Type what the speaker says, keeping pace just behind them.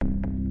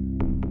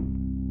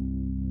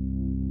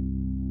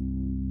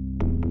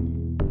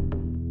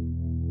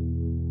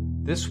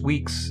This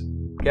week's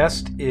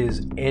guest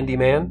is Andi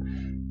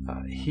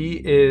Mann.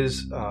 He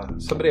is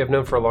somebody I've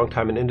known for a long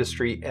time in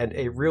industry and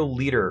a real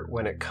leader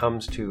when it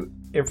comes to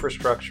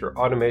infrastructure,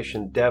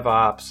 automation,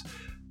 DevOps,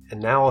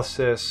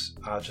 analysis,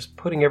 just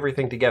putting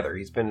everything together.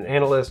 He's been an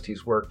analyst,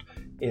 he's worked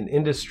in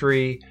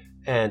industry,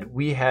 and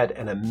we had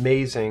an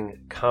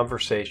amazing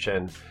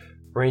conversation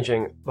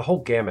ranging the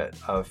whole gamut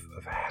of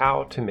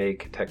how to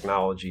make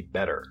technology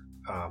better.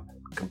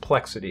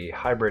 Complexity,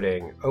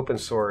 hybriding, open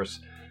source,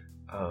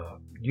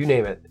 you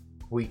name it,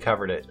 we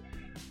covered it.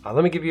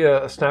 Let me give you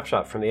a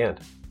snapshot from the end.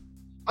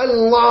 I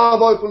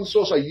love open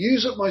source. I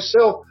use it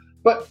myself,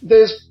 but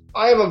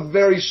I have a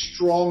very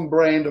strong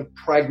brand of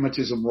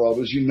pragmatism, Rob,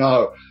 as you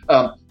know.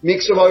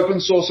 Mix of open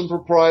source and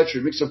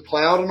proprietary, mix of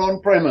cloud and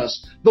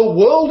on-premise. The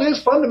world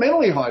is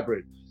fundamentally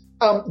hybrid.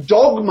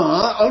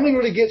 Dogma only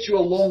really gets you a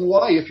long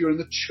way if you're in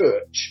the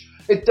church.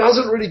 It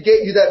doesn't really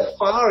get you that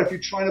far if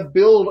you're trying to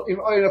build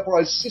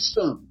enterprise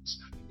systems.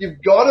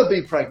 You've got to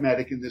be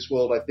pragmatic in this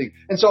world, I think.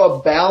 And so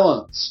a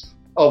balance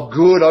of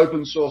good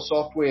open source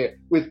software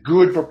with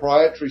good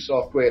proprietary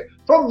software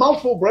from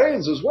multiple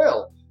brands as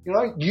well. You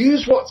know,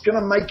 use what's going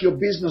to make your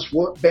business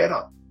work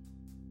better.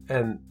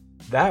 And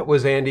that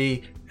was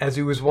Andi as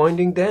he was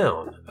winding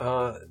down.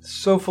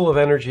 So full of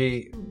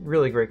energy,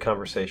 really great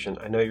conversation.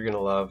 I know you're going to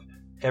love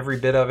every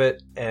bit of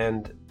it.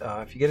 And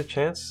if you get a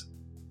chance,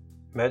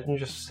 imagine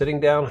just sitting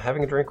down,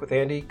 having a drink with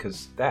Andi,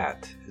 because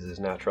that is his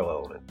natural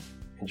element.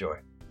 Enjoy.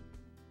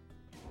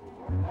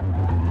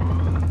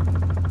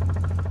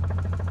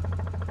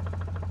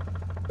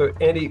 So,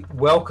 Andi,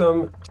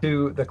 welcome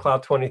to the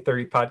Cloud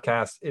 2030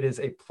 podcast. It is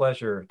a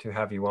pleasure to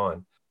have you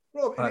on.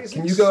 Rob,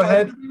 can you go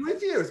ahead? To be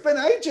with you. It's been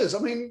ages. I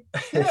mean,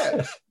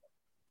 yeah.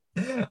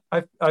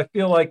 I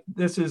feel like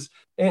this is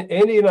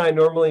Andi and I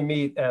normally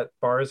meet at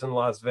bars in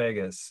Las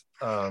Vegas.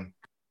 So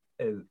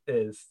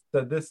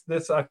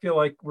this I feel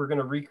like we're going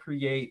to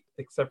recreate,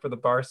 except for the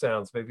bar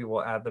sounds. Maybe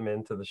we'll add them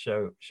into the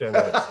show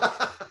notes.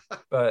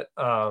 But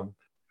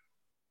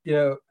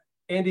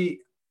Andi,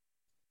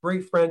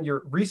 great friend.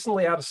 You're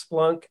recently out of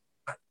Splunk.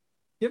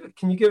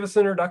 Can you give us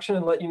an introduction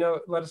and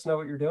let us know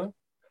what you're doing?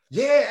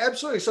 Yeah,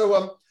 absolutely.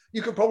 So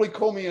you could probably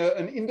call me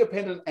an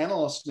independent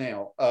analyst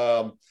now.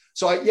 I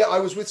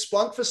was with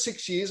Splunk for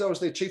 6 years. I was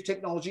their chief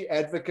technology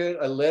advocate.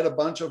 I led a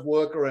bunch of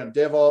work around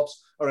DevOps,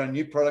 around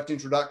new product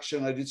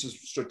introduction. I did some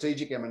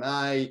strategic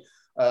M&A.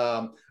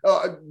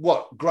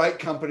 Great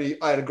company.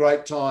 I had a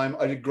great time.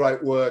 I did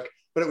great work,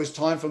 but it was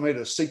time for me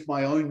to seek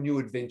my own new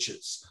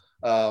adventures.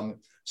 Before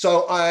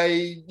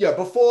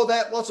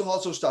that, lots and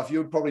lots of stuff. You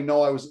would probably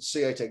know I was at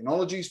CA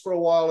Technologies for a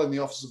while in the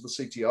office of the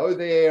CTO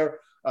there.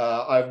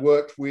 I've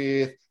worked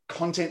with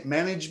content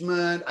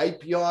management,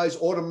 APIs,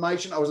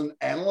 automation. I was an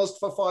analyst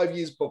for 5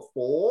 years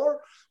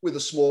before with a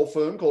small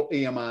firm called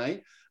EMA.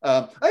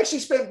 I actually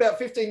spent about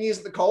 15 years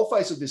at the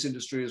coalface of this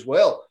industry as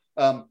well,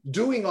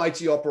 doing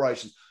IT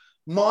operations.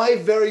 My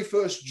very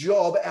first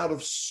job out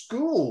of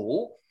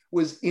school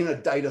was in a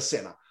data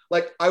center.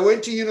 Like, I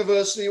went to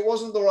university, it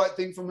wasn't the right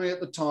thing for me at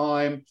the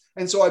time.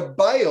 And so I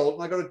bailed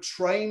and I got a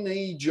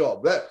trainee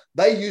job.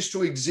 They used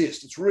to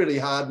exist. It's really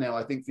hard now,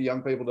 I think, for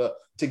young people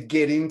to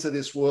get into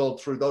this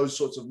world through those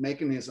sorts of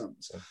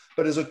mechanisms.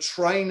 But as a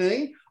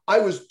trainee, I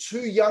was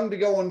too young to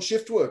go on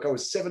shift work. I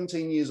was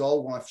 17 years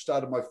old when I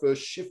started my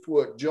first shift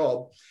work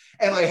job.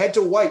 And I had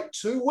to wait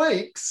 2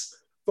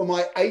 weeks for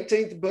my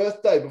 18th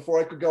birthday before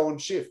I could go on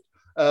shift.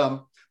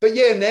 Now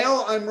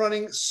I'm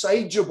running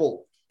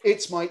Sageable.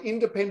 It's my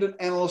independent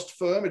analyst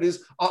firm. It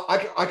is,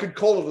 I could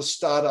call it a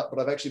startup, but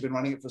I've actually been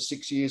running it for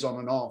 6 years on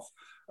and off.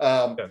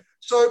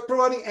 So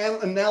providing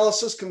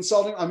analysis,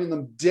 consulting, I'm in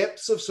the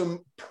depths of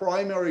some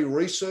primary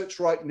research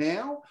right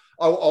now.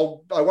 I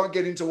won't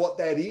get into what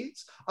that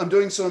is. I'm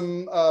doing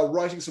some,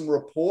 writing some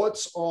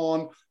reports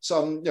on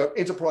some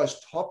enterprise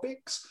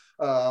topics.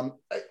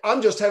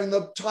 I'm just having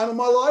the time of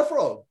my life,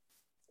 Rob.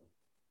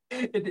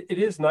 It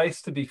is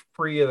nice to be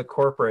free of the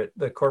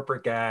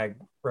corporate gag,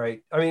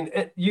 right? I mean,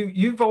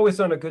 you've always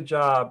done a good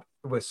job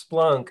with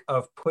Splunk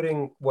of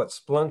putting what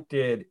Splunk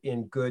did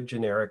in good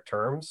generic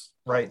terms,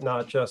 right?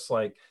 Not just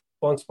like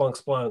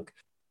Splunk,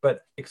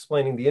 but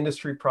explaining the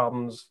industry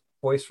problems,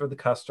 voice for the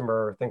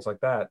customer, things like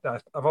that.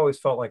 I've always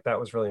felt like that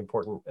was really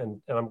important,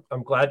 and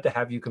I'm glad to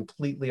have you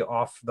completely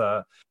off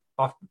the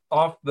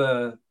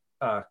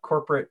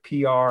corporate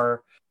PR.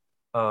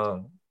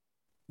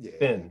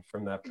 Thin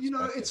from that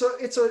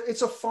perspective.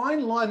 It's a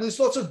fine line. There's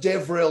lots of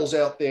DevRels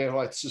out there who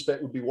I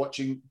suspect would be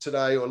watching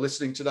today or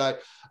listening today.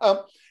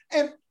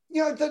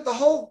 The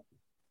whole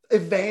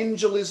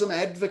evangelism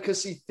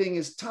advocacy thing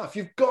is tough.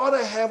 You've got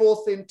to have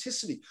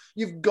authenticity.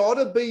 You've got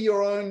to be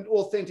your own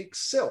authentic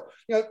self.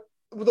 The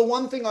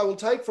one thing I will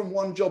take from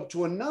one job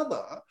to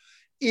another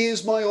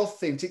is my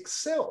authentic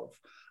self.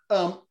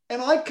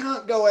 And I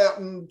can't go out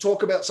and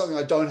talk about something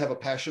I don't have a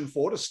passion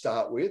for to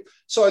start with.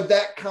 So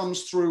that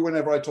comes through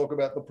whenever I talk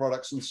about the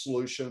products and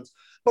solutions.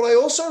 But I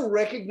also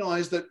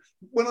recognize that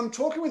when I'm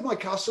talking with my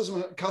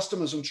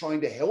customers and trying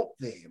to help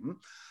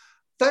them,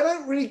 they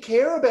don't really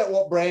care about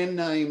what brand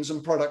names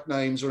and product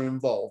names are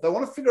involved. They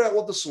want to figure out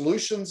what the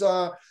solutions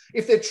are.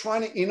 If they're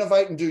trying to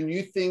innovate and do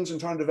new things and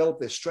trying to develop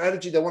their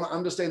strategy, they want to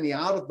understand the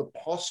art of the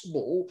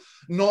possible,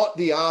 not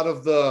the art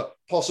of the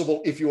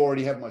possible if you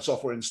already have my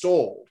software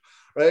installed,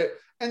 right?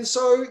 And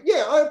so,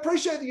 yeah, I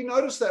appreciate that you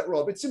noticed that,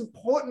 Rob. It's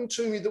important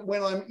to me that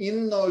when I'm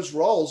in those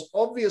roles,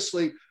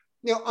 obviously,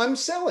 I'm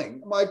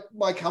selling.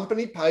 My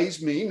company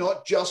pays me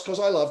not just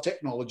because I love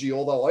technology,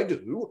 although I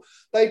do.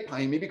 They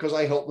pay me because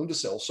I help them to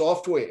sell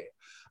software.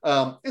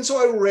 And so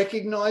I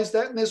recognize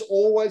that, and there's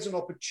always an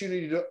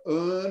opportunity to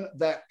earn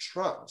that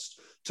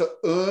trust, to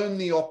earn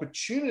the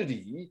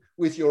opportunity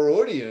with your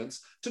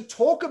audience to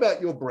talk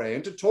about your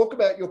brand, to talk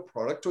about your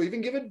product, to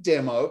even give a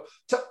demo,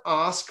 to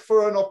ask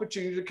for an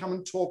opportunity to come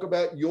and talk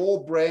about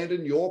your brand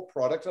and your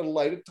product at a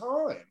later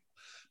time.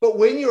 But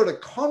when you're at a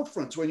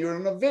conference, when you're at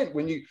an event,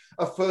 when you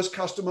a first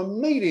customer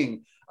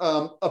meeting,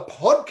 a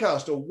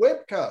podcast or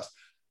webcast,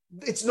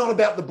 it's not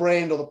about the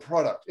brand or the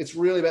product. It's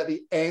really about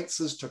the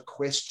answers to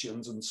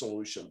questions and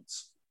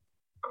solutions.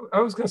 I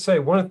was going to say,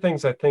 one of the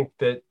things I think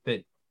that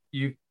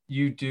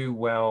you do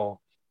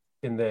well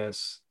in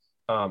this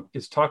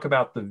is talk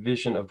about the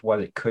vision of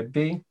what it could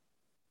be,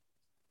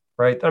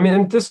 right? I mean,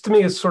 and this to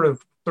me is sort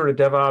of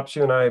DevOps.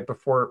 You and I,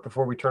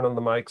 before we turn on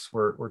the mics,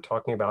 we're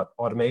talking about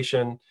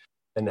automation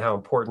and how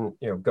important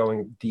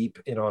going deep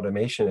in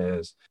automation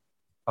is.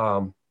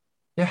 How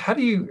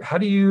do you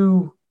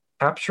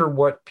capture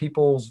what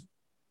people's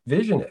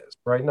vision is,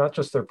 right? Not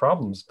just their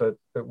problems, but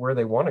where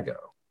they want to go.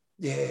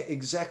 Yeah,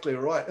 exactly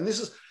right. And this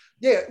is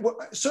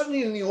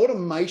certainly in the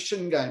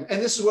automation game,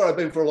 and this is where I've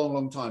been for a long,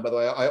 long time, by the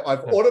way.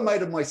 I've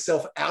automated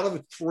myself out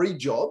of 3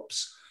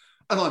 jobs,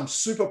 and I'm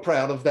super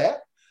proud of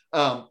that.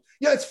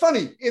 It's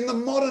funny. In the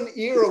modern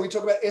era, we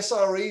talk about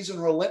SREs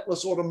and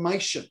relentless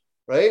automation,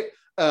 right?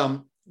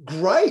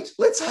 Great,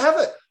 let's have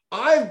it.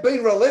 I've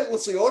been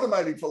relentlessly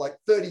automating for like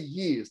 30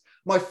 years.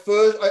 I've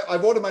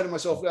automated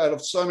myself out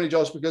of so many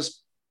jobs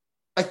because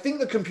I think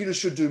the computer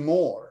should do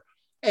more.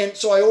 And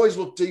so I always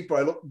look deeper.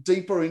 I look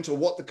deeper into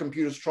what the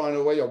computer's trying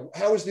to do.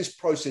 How is this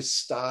process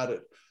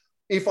started?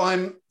 If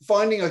I'm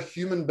finding a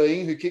human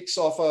being who kicks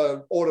off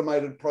an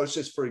automated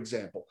process, for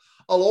example,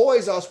 I'll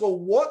always ask, well,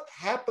 what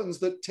happens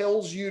that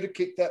tells you to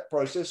kick that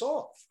process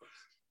off?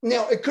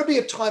 Now, it could be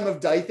a time of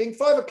day thing.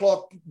 5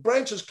 o'clock,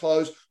 branches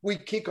close, we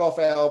kick off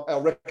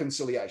our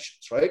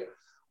reconciliations, right?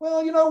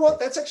 Well, you know what?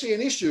 That's actually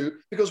an issue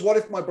because what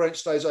if my branch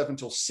stays open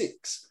till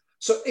 6?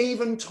 So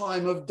even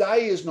time of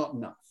day is not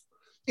enough.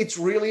 It's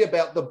really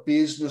about the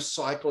business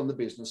cycle and the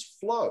business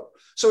flow.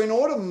 So in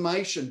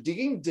automation,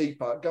 digging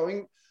deeper,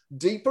 going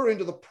deeper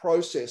into the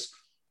process,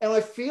 and I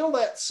feel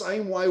that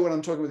same way when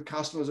I'm talking with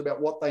customers about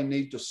what they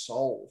need to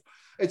solve.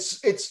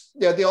 It's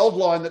the old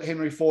line that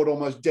Henry Ford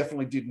almost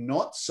definitely did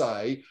not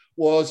say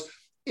was,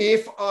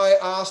 if I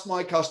asked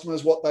my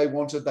customers what they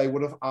wanted, they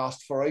would have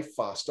asked for a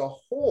faster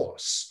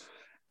horse.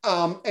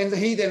 And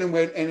he then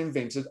went and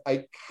invented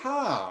a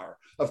car.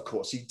 Of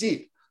course he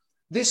did.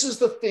 This is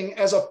the thing,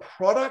 as a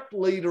product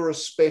leader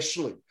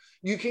especially,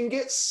 you can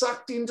get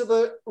sucked into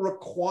the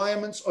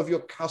requirements of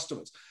your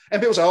customers.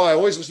 And people say, I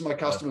always listen to my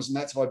customers and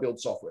that's how I build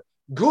software.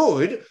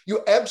 Good,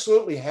 you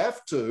absolutely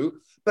have to.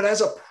 But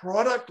as a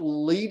product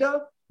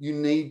leader, you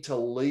need to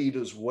lead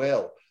as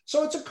well.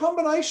 So it's a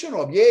combination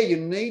of, you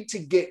need to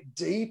get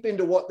deep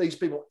into what these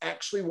people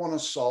actually want to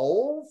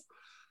solve,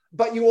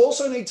 but you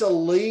also need to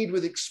lead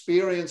with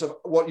experience of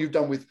what you've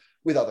done with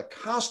other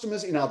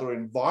customers in other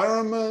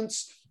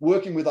environments,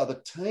 working with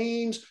other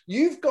teams.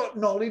 You've got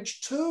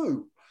knowledge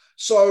too.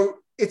 So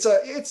it's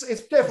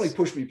definitely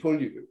push me,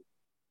 pull you.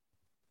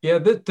 Yeah,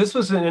 this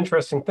was an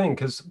interesting thing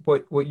because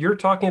what you're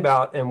talking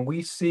about and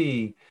we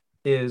see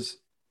is,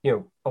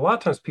 a lot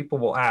of times people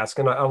will ask,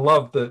 and I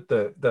love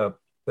the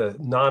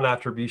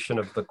non-attribution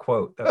of the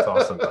quote. That's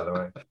awesome, by the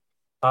way.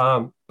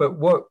 But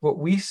what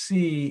we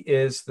see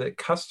is that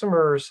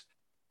customers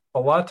a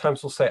lot of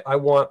times will say, I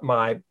want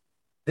one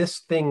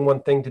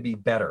thing to be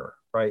better,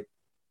 right?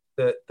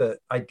 The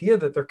idea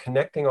that they're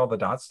connecting all the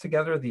dots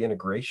together, the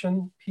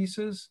integration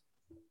pieces,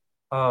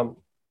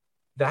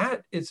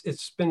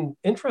 it's been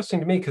interesting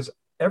to me because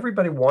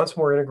everybody wants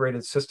more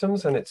integrated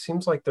systems, and it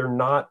seems like they're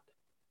not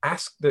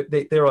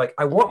they're like,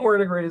 I want more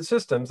integrated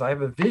systems. I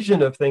have a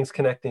vision of things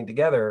connecting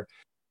together,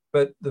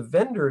 but the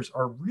vendors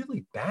are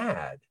really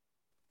bad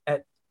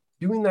at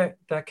doing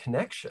that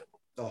connection.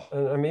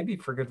 And maybe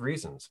for good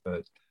reasons,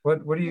 but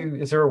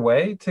is there a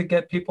way to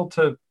get people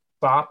to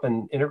stop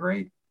and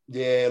integrate?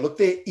 Yeah, look,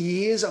 there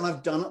is, and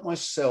I've done it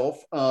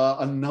myself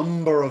a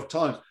number of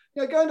times.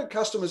 Going to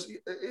customers,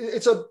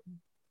 it's a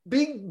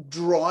big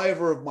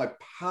driver of my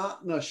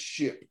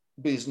partnership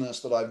business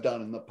that I've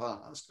done in the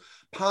past,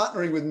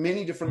 partnering with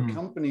many different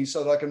companies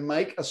so that I can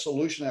make a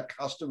solution our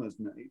customers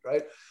need,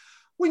 right?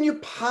 When you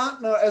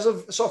partner, as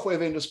a software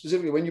vendor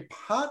specifically, when you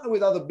partner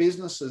with other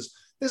businesses,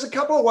 there's a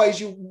couple of ways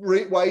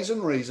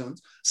and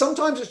reasons.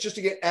 Sometimes it's just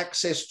to get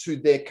access to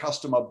their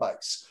customer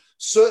base.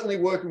 Certainly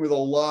working with a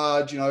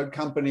large,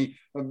 company,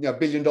 $1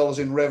 billion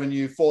in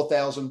revenue,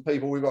 4,000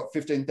 people, we've got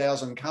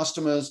 15,000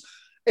 customers.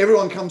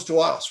 everyone comes to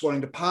us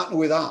wanting to partner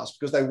with us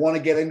because they want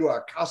to get into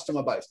our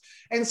customer base.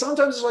 And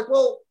sometimes it's like,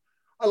 well,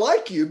 I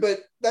like you, but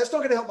that's not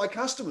going to help my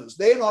customers.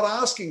 They're not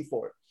asking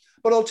for it.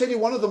 But I'll tell you,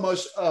 one of the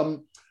most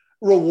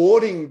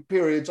rewarding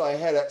periods I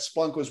had at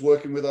Splunk was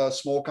working with a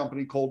small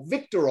company called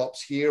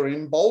VictorOps here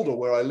in Boulder,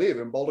 where I live,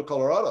 in Boulder,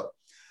 Colorado.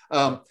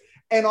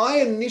 And I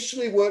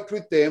initially worked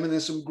with them, and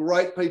there's some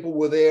great people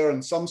were there,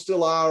 and some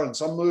still are, and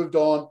some moved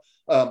on.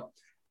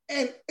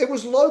 And it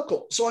was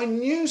local. So I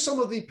knew some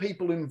of the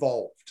people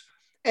involved.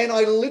 And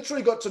I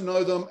literally got to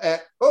know them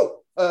at,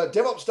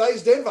 DevOps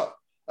Days Denver.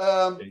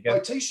 My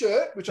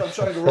T-shirt, which I'm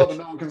showing to Rob and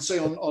no one can see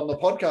on the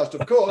podcast,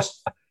 of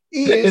course,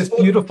 is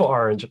beautiful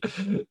orange.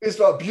 It's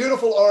a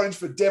beautiful orange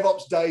for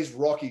DevOps Days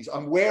Rockies.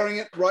 I'm wearing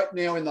it right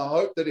now in the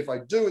hope that if I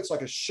do, it's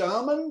like a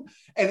shaman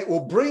and it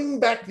will bring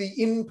back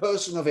the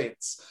in-person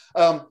events.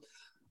 But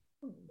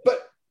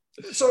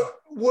so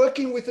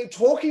talking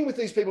with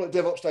these people at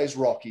DevOps Days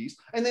Rockies,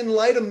 and then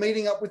later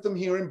meeting up with them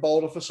here in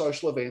Boulder for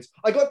social events,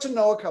 I got to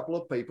know a couple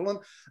of people. And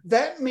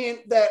that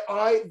meant that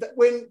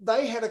when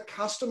they had a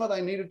customer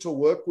they needed to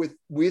work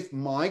with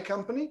my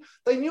company,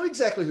 they knew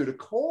exactly who to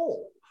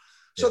call.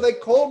 So they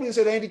called me and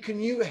said, Andy, can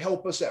you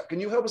help us out? Can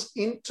you help us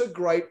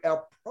integrate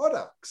our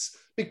products?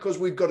 Because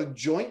we've got a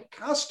joint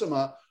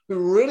customer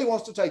who really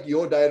wants to take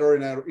your data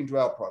into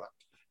our product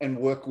and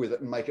work with it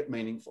and make it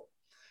meaningful.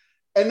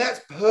 And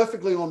that's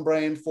perfectly on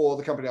brand for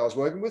the company I was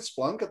working with,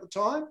 Splunk at the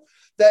time.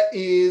 That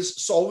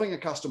is solving a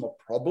customer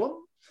problem.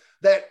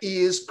 That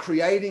is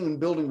creating and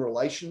building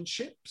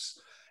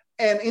relationships.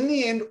 And in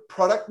the end,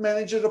 product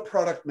manager to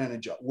product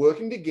manager,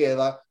 working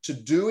together to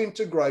do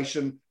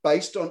integration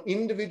based on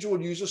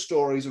individual user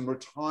stories and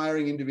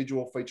retiring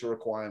individual feature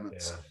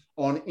requirements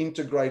on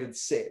integrated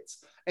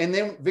sets. And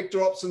then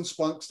VictorOps and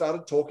Splunk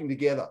started talking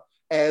together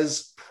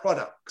as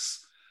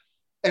products.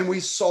 And we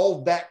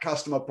solved that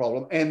customer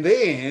problem. And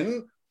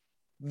then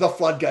the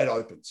floodgate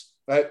opens,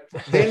 right?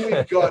 Then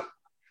we've got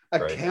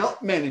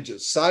account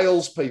managers,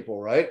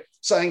 salespeople, right?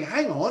 Saying,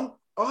 hang on,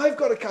 I've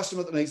got a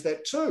customer that needs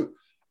that too.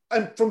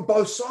 And from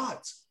both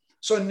sides.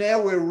 So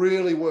now we're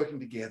really working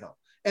together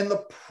and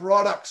the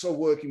products are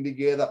working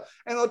together.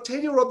 And I'll tell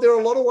you, Rob, there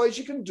are a lot of ways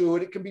you can do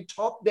it. It can be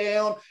top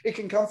down. It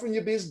can come from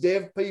your biz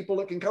dev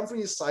people. It can come from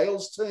your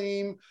sales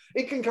team.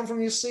 It can come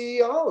from your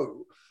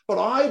CEO. But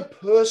I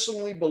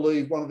personally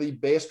believe one of the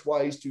best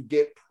ways to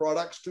get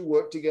products to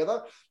work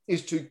together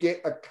is to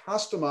get a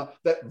customer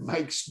that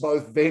makes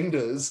both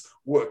vendors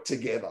work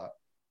together.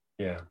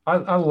 Yeah,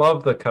 I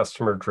love the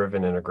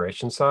customer-driven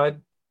integration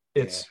side.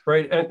 It's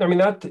right. And I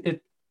mean,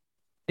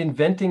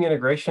 inventing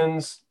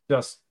integrations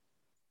just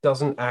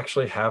doesn't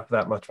actually have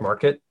that much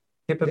market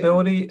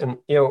capability. And,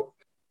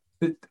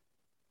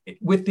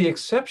 with the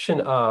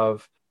exception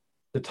of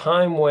the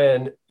time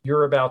when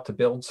you're about to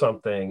build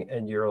something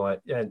and you're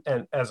like,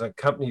 and as a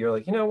company, you're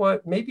like, you know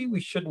what, maybe we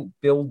shouldn't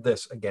build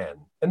this again.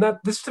 And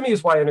this to me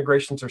is why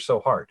integrations are so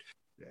hard.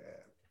 Yeah.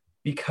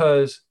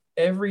 Because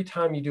every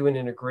time you do an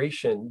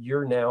integration,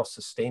 you're now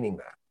sustaining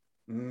that.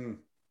 Mm.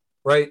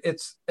 Right. And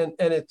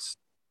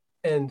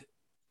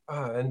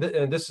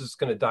this is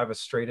going to dive us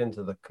straight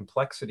into the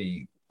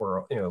complexity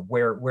where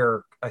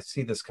I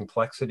see this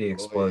complexity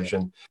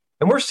explosion.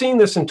 And we're seeing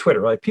this in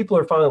Twitter, right? People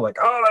are finally like,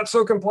 oh, that's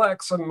so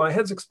complex. And my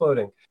head's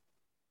exploding.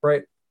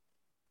 Right.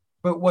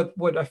 But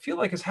what I feel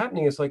like is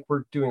happening is like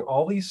we're doing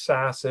all these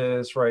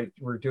SaaSes, right?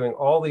 We're doing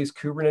all these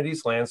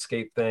Kubernetes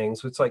landscape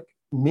things. It's like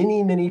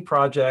mini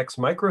projects,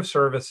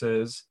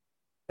 microservices.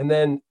 And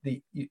then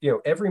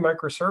every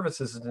microservice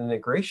is an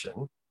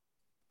integration.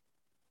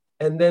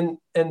 And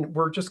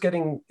we're just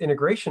getting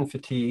integration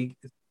fatigue,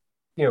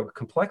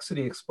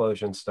 complexity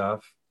explosion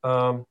stuff.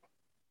 And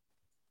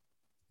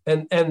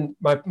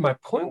my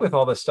point with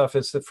all this stuff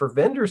is that for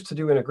vendors to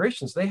do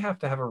integrations, they have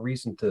to have a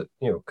reason to,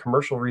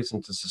 commercial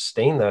reason to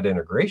sustain that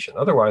integration.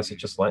 Otherwise, it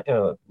just I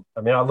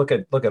look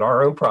at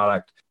our own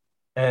product,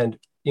 and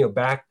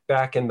back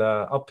in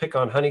I'll pick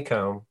on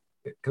Honeycomb.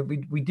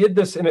 We did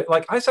this in it.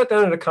 Like I sat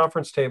down at a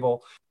conference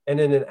table, and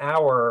in an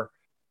hour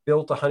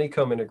built a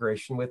Honeycomb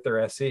integration with their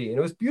SE, and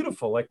it was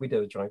beautiful. Like we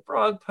did a joint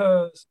blog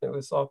post. It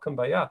was all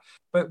kumbaya,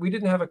 but we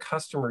didn't have a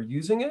customer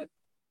using it,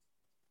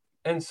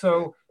 and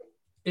so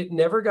it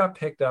never got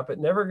picked up. It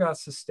never got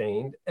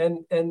sustained,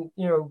 and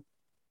there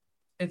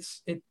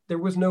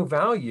was no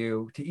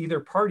value to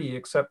either party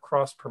except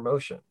cross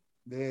promotion.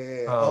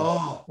 Yeah.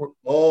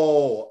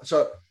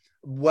 So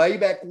way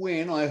back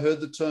when I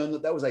heard the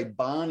term that was a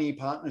Barney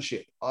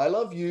partnership. I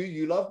love you,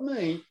 you love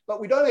me,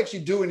 but we don't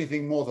actually do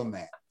anything more than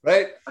that,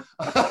 right?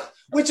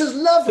 Which is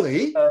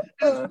lovely.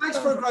 It makes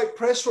for a great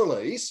press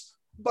release,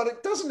 but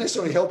it doesn't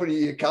necessarily help any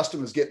of your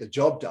customers get the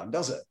job done,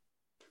 does it?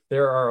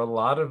 There are a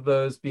lot of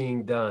those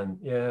being done.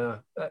 Yeah.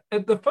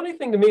 The funny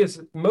thing to me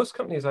is most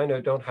companies I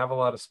know don't have a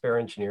lot of spare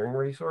engineering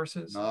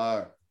resources.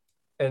 No.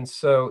 And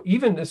so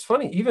even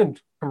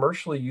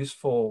commercially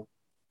useful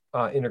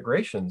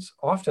integrations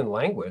often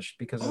languish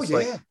because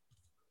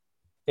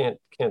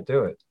can't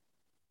do it.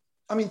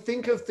 I mean,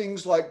 think of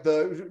things like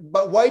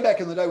but way back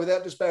in the day,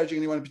 without disparaging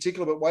anyone in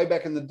particular, but way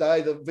back in the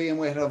day, the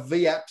VMware had a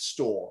vApp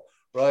store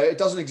right? It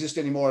doesn't exist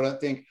anymore, I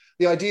don't think.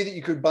 The idea that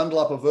you could bundle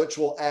up a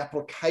virtual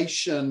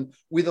application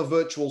with a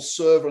virtual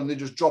server and then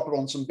just drop it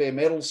on some bare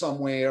metal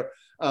somewhere.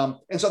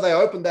 And so they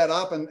opened that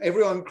up and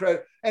everyone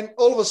created, and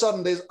all of a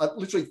sudden there's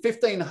literally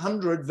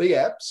 1,500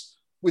 VApps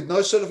with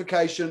no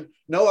certification,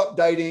 no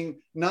updating,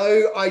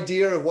 no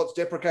idea of what's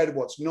deprecated,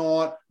 what's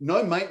not,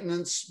 no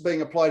maintenance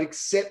being applied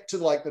except to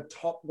like the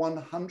top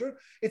 100.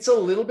 It's a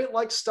little bit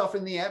like stuff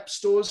in the app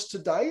stores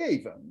today,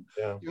 even.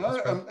 Yeah, you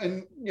know, right.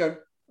 and you know,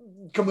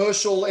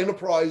 commercial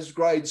enterprise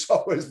grade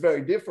software is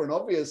very different,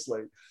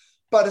 obviously.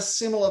 But a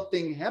similar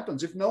thing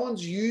happens. If no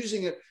one's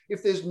using it,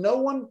 if there's no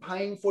one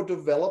paying for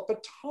developer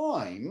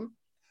time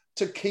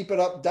to keep it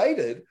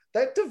updated,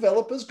 that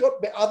developer's got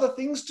other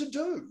things to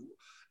do.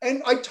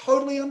 And I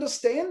totally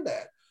understand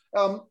that.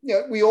 You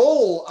know, we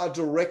all are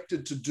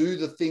directed to do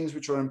the things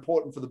which are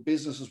important for the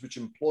businesses which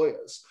employ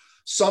us.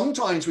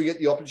 Sometimes we get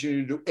the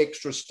opportunity to do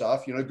extra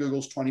stuff. You know,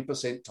 Google's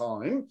 20%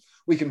 time.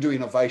 We can do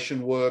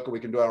innovation work, or we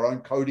can do our own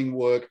coding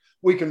work.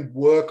 We can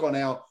work on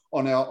our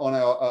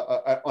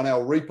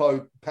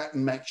repo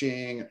pattern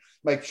matching.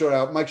 Make sure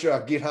our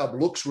GitHub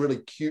looks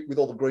really cute with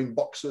all the green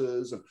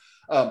boxes. And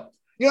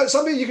you know,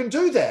 something you can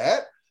do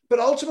that. But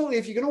ultimately,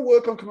 if you're going to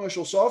work on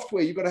commercial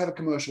software, you've got to have a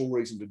commercial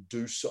reason to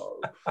do so.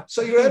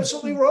 So you're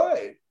absolutely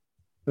right.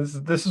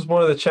 This is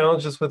one of the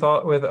challenges with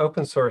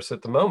open source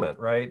at the moment,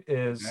 right?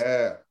 Is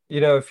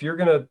you know, if you're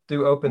going to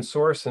do open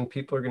source and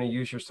people are going to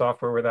use your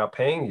software without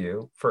paying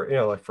you for, you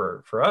know, like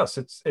for us,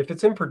 it's if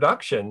it's in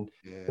production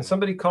and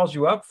somebody calls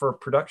you up for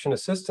production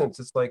assistance,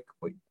 it's like,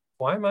 wait,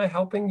 why am I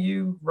helping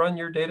you run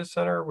your data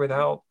center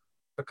without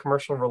a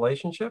commercial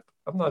relationship?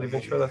 I'm not even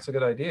sure that's a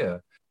good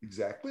idea.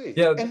 Exactly.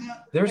 Yeah,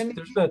 there's been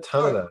a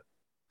ton of that.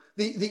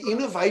 The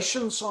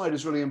innovation side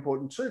is really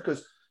important too,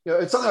 because you know,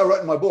 it's something I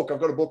wrote in my book. I've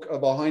got a book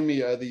behind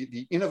me,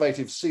 the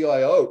Innovative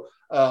CIO.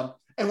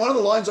 And one of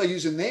the lines I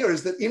use in there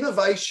is that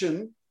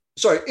innovation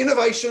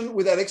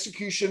without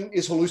execution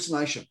is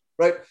hallucination,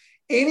 right?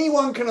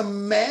 Anyone can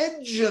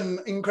imagine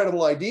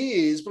incredible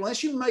ideas, but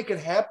unless you make it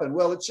happen,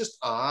 well, it's just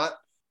art.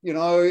 You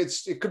know,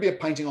 it could be a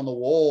painting on the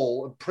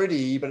wall,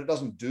 pretty, but it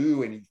doesn't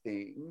do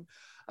anything.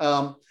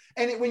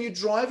 And when you're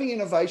driving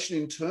innovation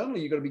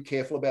internally, you've got to be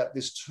careful about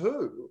this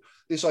too.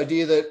 This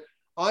idea that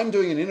I'm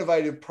doing an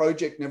innovative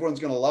project and everyone's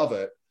going to love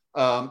it.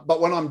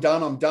 But when I'm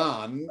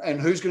done. And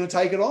who's going to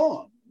take it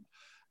on?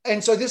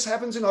 And so this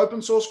happens in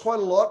open source quite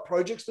a lot,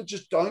 projects that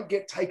just don't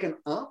get taken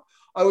up.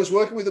 I was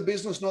working with a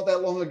business not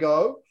that long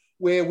ago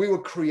where we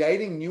were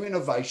creating new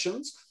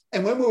innovations.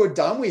 And when we were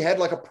done, we had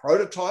like a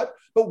prototype,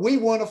 but we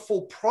weren't a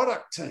full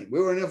product team. We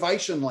were an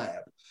innovation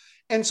lab.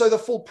 And so the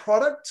full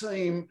product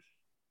team,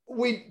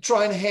 we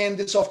try and hand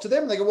this off to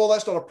them. And they go, well,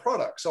 that's not a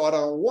product, so I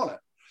don't want it.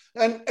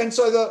 And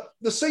so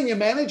the senior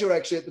manager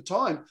actually at the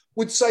time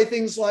would say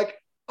things like,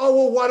 oh,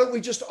 well, why don't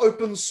we just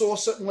open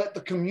source it and let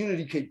the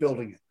community keep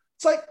building it?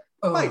 It's like,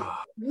 mate,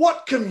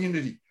 what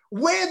community?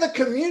 We're the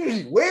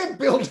community. We're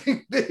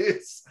building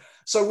this.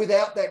 So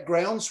without that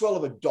groundswell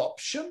of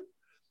adoption,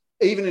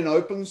 even in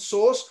open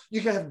source,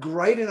 you can have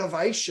great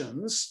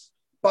innovations,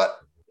 but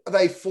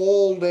they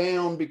fall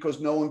down because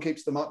no one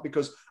keeps them up,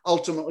 because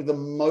ultimately the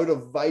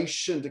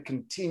motivation to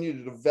continue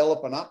to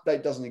develop and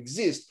update doesn't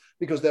exist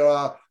because there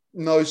are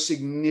no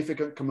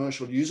significant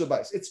commercial user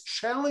base. It's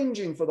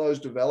challenging for those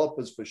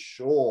developers for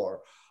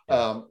sure,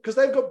 because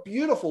they've got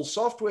beautiful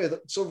software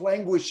that sort of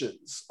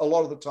languishes a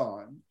lot of the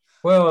time.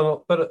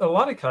 Well, but a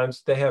lot of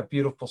times they have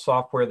beautiful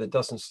software that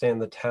doesn't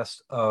stand the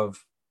test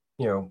of,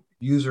 you know,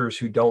 users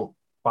who don't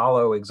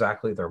follow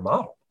exactly their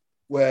model.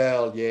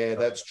 Well, yeah,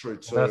 that's true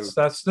too.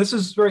 This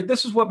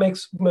is what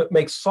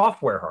makes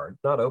software hard,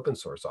 not open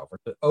source software,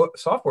 but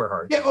software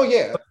hard. Yeah. Oh,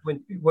 yeah. But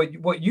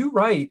what you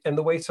write and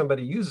the way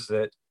somebody uses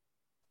it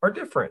are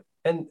different,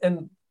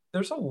 and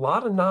there's a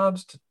lot of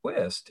knobs to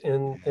twist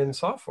in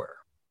software.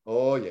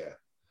 Oh, yeah.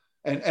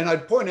 And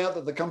I'd point out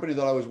that the company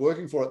that I was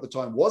working for at the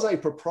time was a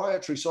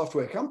proprietary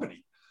software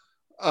company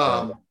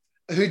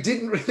who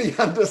didn't really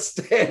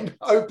understand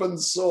open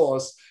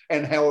source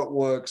and how it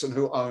works and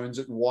who owns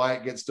it and why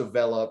it gets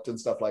developed and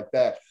stuff like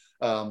that.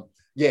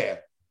 Yeah.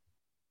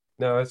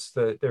 No,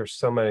 there's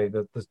so many,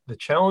 the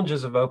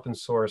challenges of open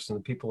source, and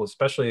the people,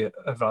 especially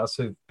of us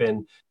who've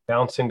been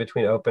bouncing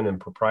between open and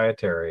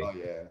proprietary. Oh,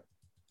 yeah.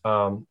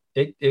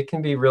 It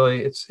can be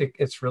really,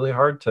 it's really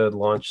hard to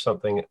launch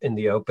something in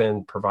the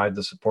open, provide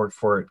the support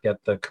for it,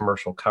 get the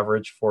commercial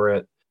coverage for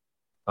it.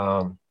 We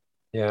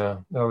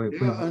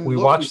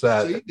watch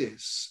that. We see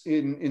this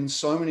in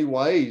so many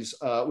ways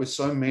with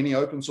so many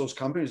open source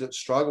companies that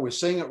struggle. We're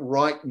seeing it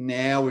right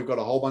now. We've got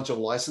a whole bunch of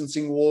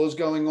licensing wars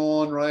going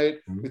on, right?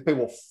 Mm-hmm. With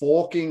people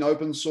forking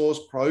open source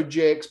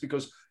projects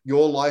because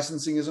your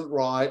licensing isn't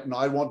right, and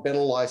I want better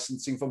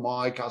licensing for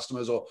my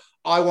customers, or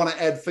I want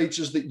to add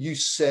features that you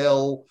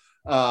sell,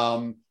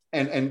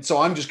 and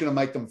so I'm just going to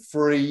make them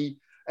free.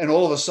 And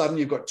all of a sudden,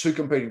 you've got two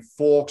competing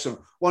forks, and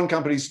one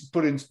company's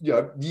put in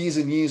years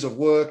and years of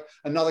work.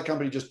 Another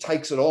company just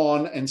takes it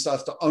on and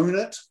starts to own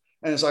it.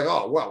 And it's like,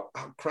 oh, well,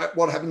 crap,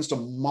 what happens to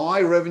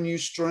my revenue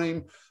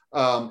stream?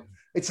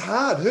 It's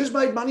hard. Who's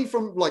made money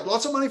from,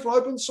 lots of money from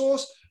open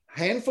source?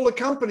 handful of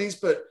companies,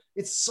 but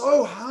it's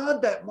so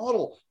hard, that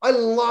model. I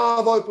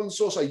love open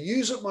source. I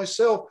use it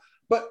myself,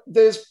 but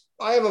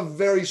I have a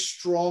very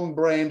strong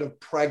brand of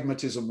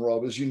pragmatism,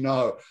 Rob, as you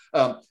know.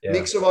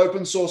 Mix of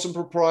open source and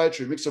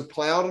proprietary, mix of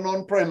cloud and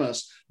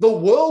on-premise. The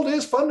world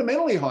is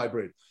fundamentally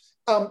hybrid.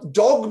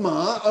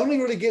 Dogma only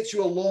really gets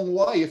you a long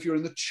way if you're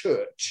in the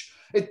church.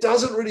 It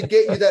doesn't really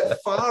get you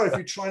that far if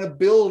you're trying to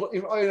build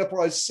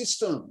enterprise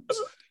systems.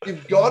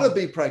 You've got to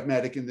be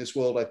pragmatic in this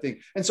world, I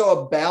think. And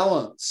so a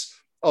balance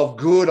of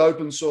good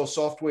open source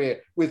software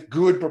with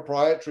good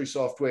proprietary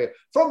software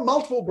from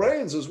multiple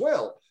brands as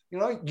well.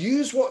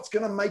 Use what's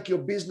going to make your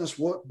business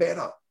work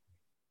better.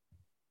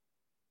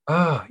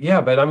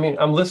 Yeah, but I mean,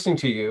 I'm listening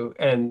to you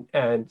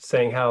and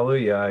saying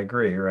hallelujah, I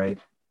agree, right?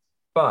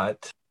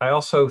 But I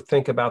also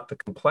think about the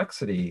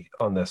complexity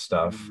on this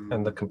stuff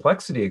and the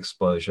complexity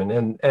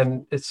explosion.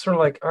 And it's sort of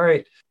like, all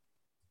right,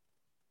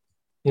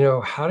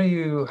 how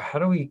do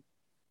we,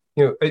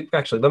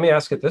 actually, let me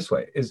ask it this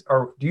way.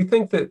 Do you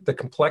think that the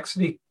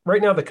complexity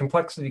right now, the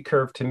complexity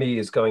curve to me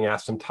is going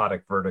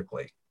asymptotic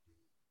vertically?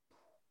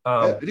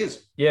 It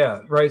is. Yeah,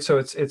 right. So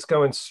it's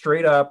going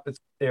straight up. It's,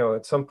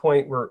 at some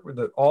point where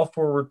all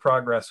forward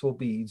progress will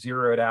be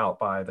zeroed out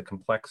by the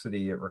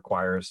complexity it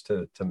requires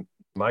to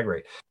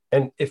migrate.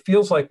 And it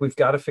feels like we've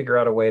got to figure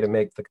out a way to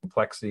make the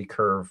complexity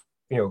curve,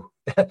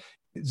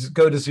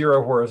 go to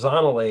zero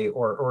horizontally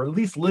or at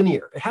least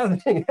linear. It has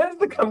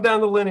to come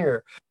down to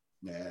linear.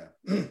 Yeah.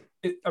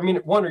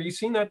 One, are you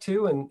seeing that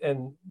too?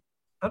 And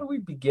how do we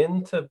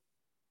begin to,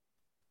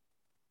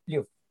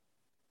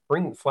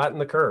 flatten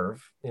the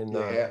curve in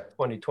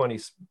 2020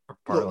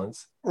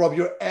 parlance? Look, Rob,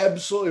 you're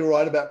absolutely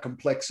right about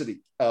complexity.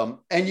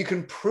 And you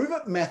can prove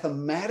it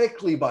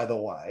mathematically, by the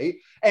way.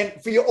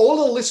 And for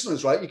all the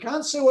listeners, right, you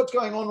can't see what's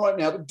going on right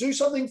now, but do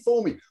something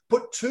for me.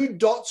 Put 2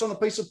 dots on a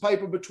piece of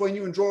paper between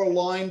you and draw a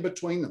line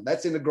between them.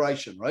 That's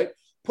integration, right?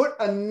 Put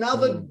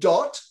another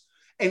dot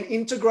and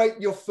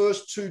integrate your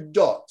first 2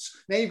 dots.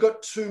 Now you've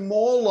got 2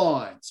 more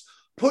lines.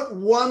 Put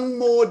 1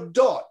 more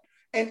dot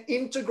and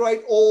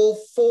integrate all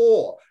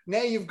 4.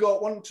 Now you've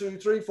got 1, 2,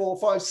 3, 4,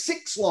 5,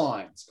 6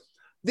 lines.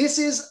 This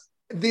is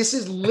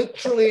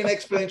literally an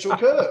exponential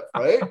curve,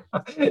 right?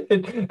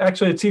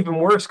 Actually, it's even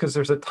worse because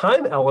there's a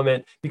time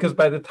element, because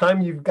by the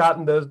time you've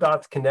gotten those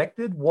dots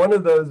connected, one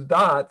of those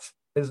dots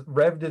has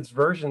revved its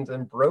versions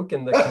and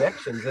broken the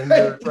connections. And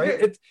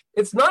right,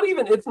 it's not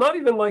even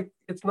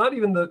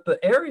the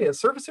area,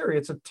 surface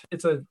area.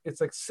 It's a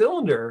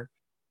cylinder.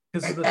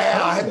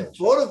 I hadn't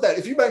thought of that.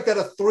 If you make that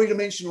a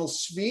 3-dimensional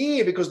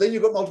sphere, because then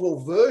you've got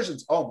multiple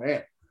versions. Oh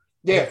man,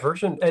 yeah.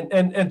 Version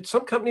and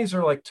some companies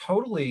are like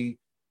totally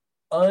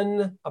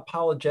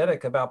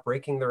unapologetic about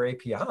breaking their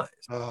APIs.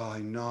 Oh, I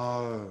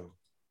know.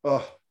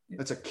 Oh,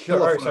 that's a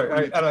killer.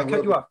 Sorry. I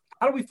cut you off.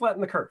 How do we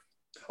flatten the curve?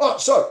 Oh,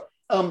 so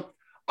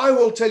I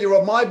will tell you,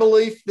 Rob, my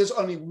belief, there's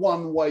only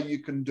one way you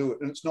can do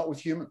it, and it's not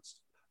with humans.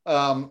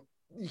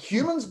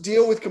 Humans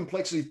deal with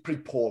complexity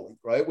pretty poorly,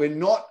 right? We're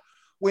not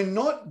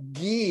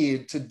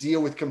geared to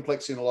deal with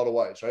complexity in a lot of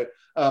ways, right?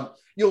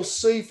 You'll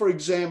see, for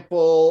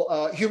example,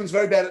 humans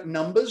very bad at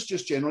numbers,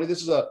 just generally.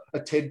 This is a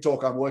TED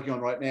talk I'm working on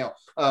right now.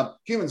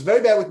 Humans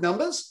very bad with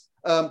numbers.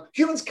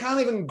 Humans can't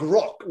even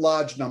grok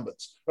large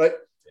numbers, right?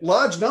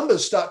 Large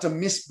numbers start to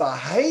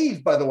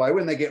misbehave, by the way,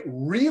 when they get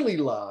really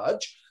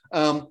large,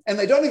 and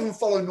they don't even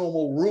follow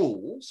normal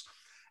rules.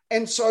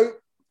 And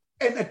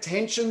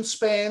attention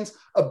spans,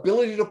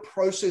 ability to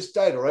process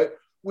data, right?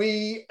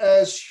 We,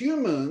 as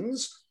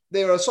humans,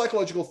 there are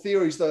psychological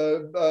theories,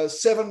 the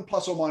 7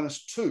 plus or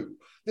minus 2.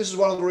 This is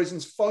one of the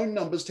reasons phone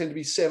numbers tend to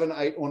be 7,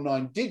 8, or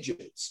 9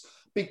 digits,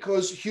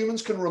 because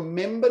humans can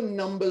remember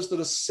numbers that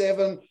are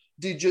 7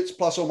 digits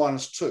plus or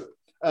minus 2.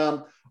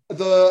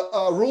 The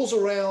rules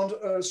around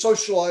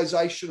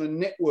socialization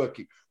and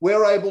networking,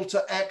 we're able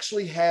to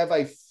actually have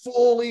a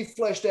fully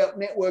fleshed out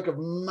network of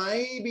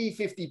maybe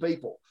 50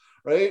 people,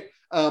 right?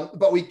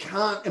 But we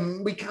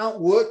can't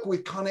work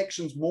with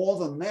connections more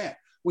than that.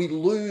 We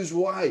lose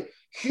way.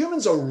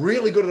 Humans are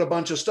really good at a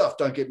bunch of stuff,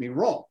 don't get me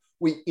wrong.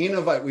 We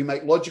innovate, we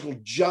make logical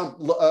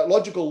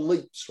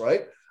leaps,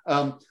 right?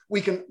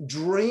 We can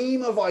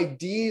dream of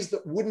ideas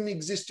that wouldn't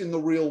exist in the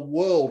real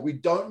world. We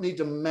don't need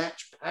to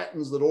match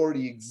patterns that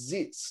already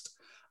exist.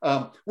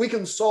 We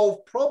can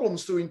solve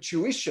problems through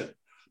intuition,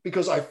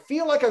 because I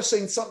feel like I've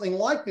seen something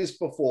like this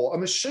before. A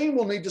machine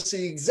will need to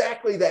see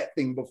exactly that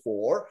thing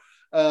before.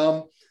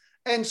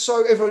 And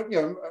so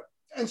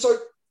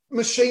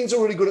machines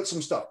are really good at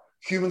some stuff.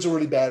 Humans are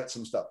really bad at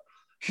some stuff.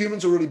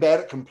 Humans are really bad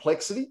at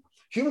complexity.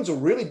 Humans are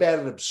really bad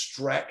at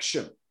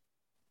abstraction.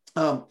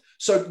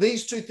 So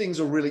these 2 things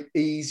are really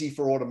easy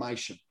for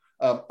automation.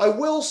 I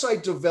will say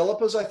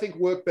developers, I think,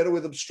 work better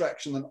with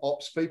abstraction than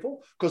ops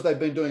people, because they've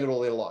been doing it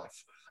all their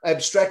life.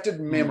 Abstracted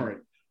memory,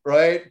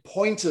 right?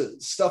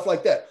 Pointers, stuff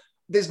like that.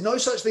 There's no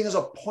such thing as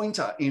a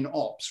pointer in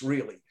ops,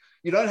 really.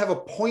 You don't have a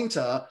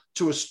pointer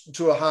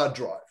to a hard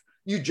drive.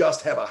 You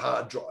just have a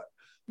hard drive.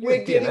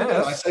 We're getting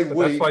DNS, I say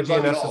we, that's why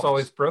DNS is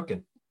always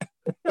broken.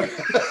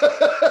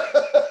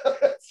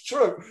 It's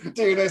true.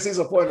 DNS is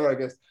a pointer, I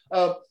guess.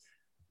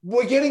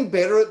 We're getting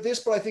better at this,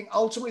 but I think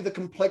ultimately the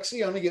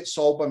complexity only gets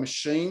solved by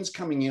machines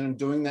coming in and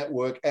doing that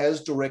work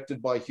as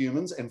directed by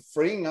humans and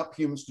freeing up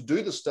humans to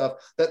do the stuff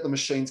that the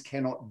machines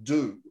cannot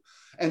do.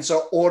 And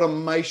so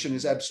automation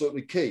is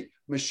absolutely key.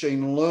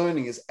 Machine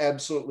learning is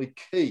absolutely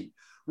key.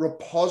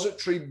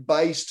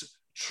 Repository-based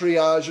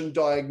triage and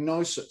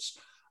diagnosis.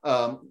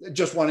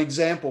 Just one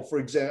example, for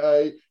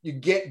example, you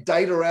get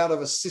data out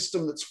of a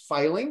system that's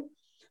failing,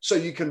 so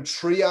you can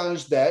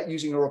triage that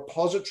using a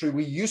repository.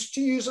 We used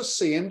to use a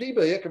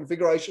CMDB, a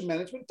configuration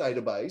management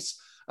database.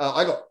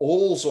 I got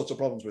all sorts of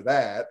problems with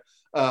that.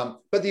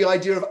 But the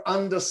idea of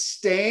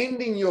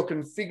understanding your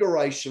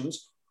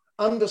configurations,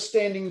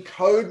 understanding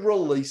code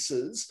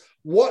releases,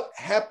 what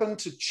happened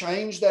to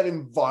change that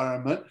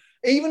environment,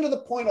 even to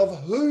the point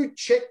of who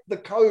checked the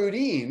code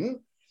in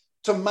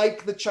to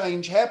make the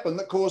change happen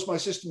that caused my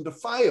system to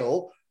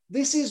fail.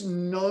 This is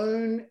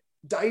known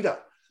data.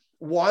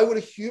 Why would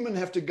a human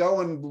have to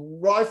go and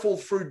rifle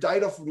through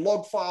data from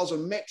log files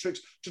and metrics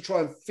to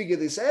try and figure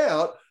this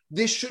out?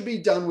 This should be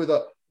done with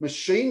a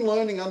machine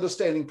learning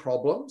understanding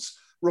problems,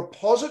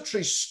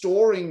 repository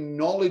storing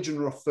knowledge and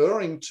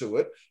referring to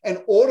it, and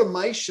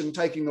automation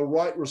taking the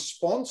right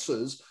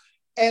responses.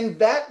 And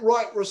that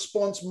right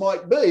response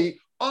might be,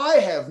 I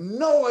have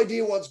no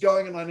idea what's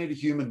going on, I need a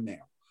human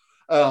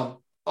now.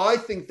 I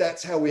think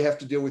that's how we have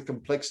to deal with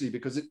complexity,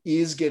 because it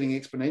is getting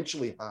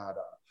exponentially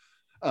harder.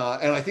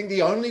 And I think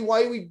the only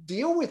way we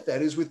deal with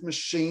that is with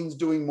machines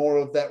doing more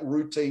of that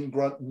routine,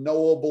 grunt,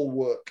 knowable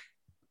work.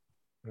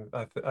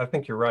 I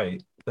think you're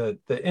right. The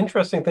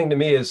interesting thing to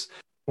me is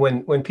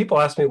when people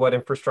ask me what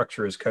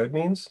infrastructure as code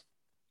means,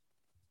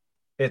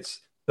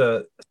 it's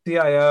the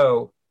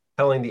CIO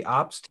telling the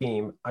ops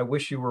team, I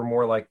wish you were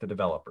more like the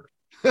developers.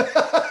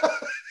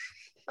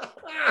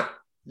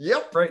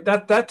 Yep. Right.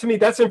 That to me,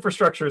 that's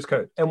infrastructure as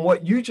code. And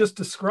what you just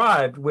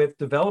described with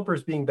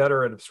developers being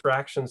better at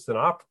abstractions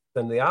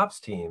than the ops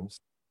teams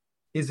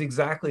is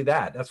exactly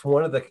that. That's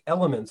one of the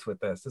elements with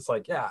this. It's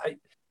like, yeah,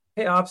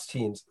 hey, ops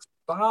teams,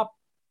 stop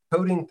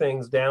coding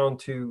things down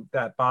to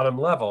that bottom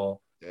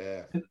level.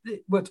 Yeah.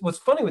 What's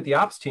funny with the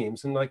ops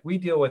teams, and like we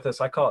deal with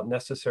this, I call it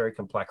necessary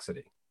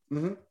complexity.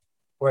 Mm-hmm.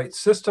 Right.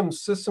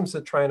 Systems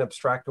that try and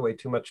abstract away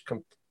too much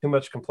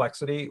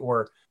complexity,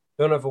 or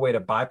don't have a way to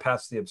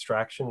bypass the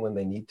abstraction when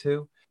they need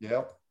to.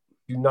 Yep.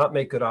 Do not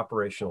make good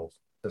operational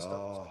systems.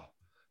 Oh,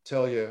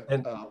 tell you.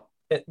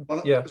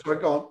 Yeah. Sorry,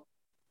 go on.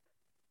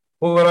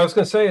 Well, what I was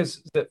going to say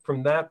is that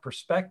from that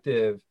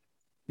perspective,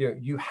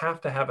 you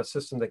have to have a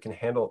system that can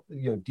handle,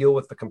 deal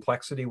with the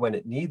complexity when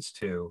it needs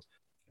to,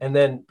 and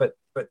then, but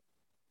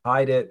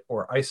hide it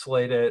or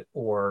isolate it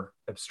or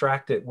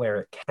abstract it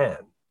where it can.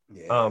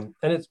 Yeah.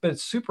 And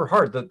it's super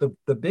hard.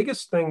 The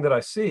biggest thing that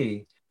I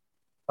see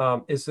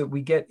is that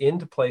we get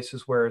into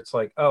places where it's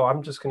like, oh,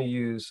 I'm just going to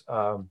use,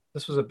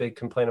 this was a big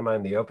complaint of mine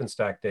in the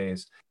OpenStack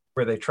days,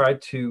 where they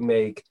tried to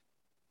make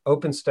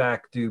OpenStack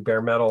do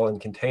bare metal and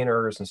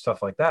containers and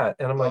stuff like that.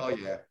 And I'm like, oh,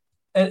 yeah.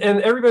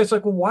 And everybody's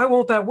like, well, why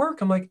won't that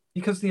work? I'm like,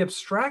 because the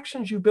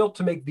abstractions you built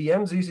to make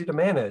VMs easy to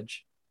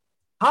manage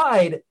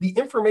hide the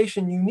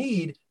information you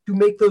need to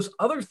make those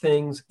other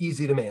things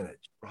easy to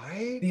manage.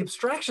 Right. The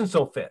abstractions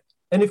don't fit.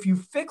 And if you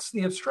fix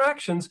the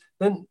abstractions,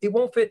 then it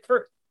won't fit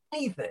for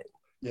anything.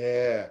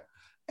 Yeah.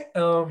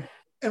 And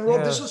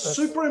Rob, there's a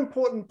super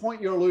important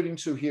point you're alluding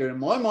to here. In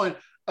my mind,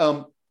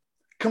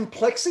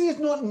 complexity is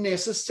not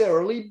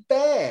necessarily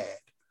bad.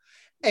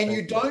 And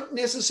you don't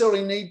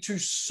necessarily need to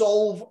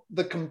solve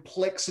the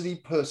complexity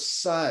per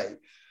se.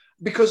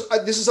 Because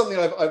this is something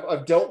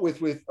I've dealt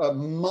with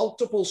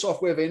multiple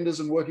software vendors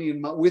and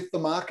working with the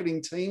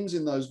marketing teams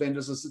in those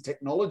vendors as a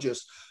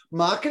technologist.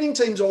 Marketing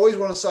teams always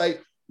want to say,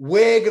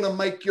 we're going to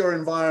make your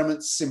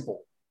environment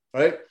simple,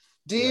 right?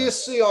 Dear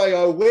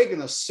CIO, we're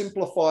going to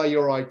simplify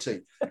your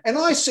IT. And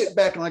I sit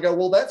back and I go,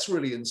 well, that's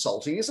really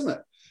insulting, isn't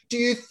it? Do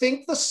you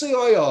think the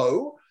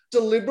CIO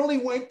deliberately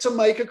went to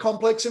make a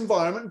complex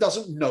environment and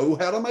doesn't know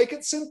how to make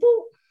it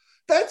simple?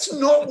 That's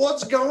not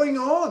what's going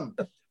on.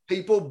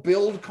 People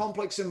build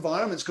complex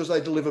environments because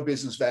they deliver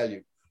business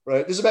value,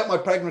 right? This is about my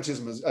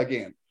pragmatism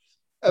again.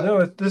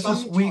 No, this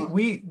is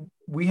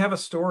we have a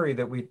story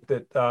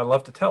that I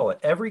love to tell.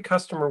 Every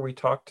customer we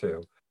talk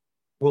to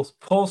will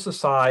pull us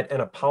aside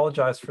and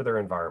apologize for their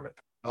environment.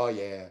 Oh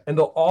yeah. And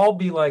they'll all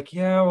be like,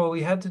 yeah, well,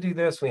 we had to do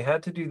this, we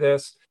had to do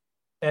this.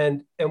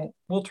 And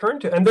we'll turn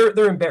to, and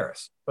they're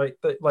embarrassed, right?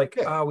 Like,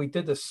 we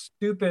did this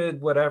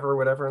stupid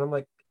whatever. And I'm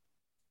like,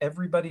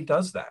 everybody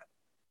does that,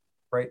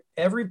 right?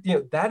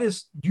 That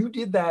is, you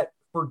did that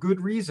for good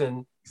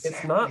reason. Exactly.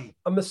 It's not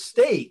a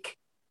mistake.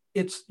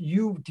 It's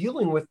you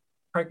dealing with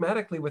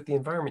pragmatically with the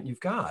environment you've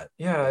got.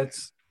 Yeah,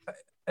 it's,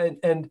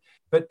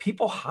 but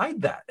people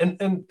hide that.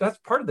 And that's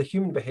part of the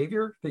human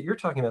behavior that you're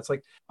talking about. It's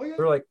like,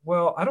 they're like,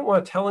 well, I don't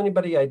want to tell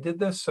anybody I did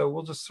this, so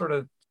we'll just sort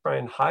of try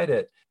and hide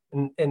it.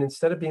 And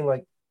instead of being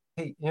like,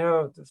 hey,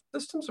 the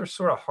systems are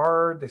sort of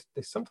hard.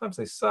 They sometimes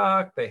they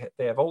suck. They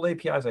have old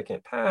APIs I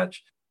can't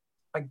patch.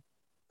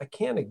 I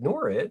can't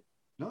ignore it.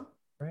 No,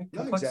 right.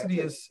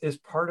 Complexity is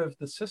part of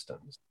the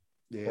systems.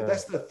 Yeah,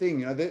 that's the thing.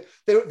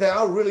 There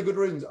are really good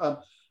reasons.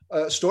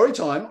 story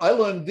time. I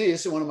learned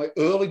this in one of my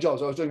early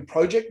jobs. I was doing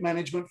project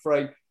management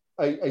for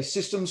a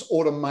systems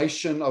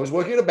automation. I was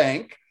working at a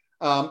bank,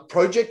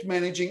 project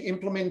managing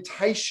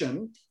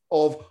implementation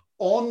of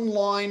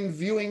online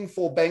viewing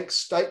for bank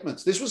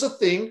statements. This was a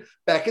thing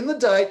back in the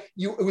day.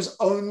 It was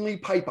only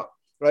paper,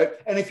 right?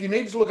 And if you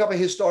needed to look up a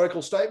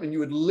historical statement, you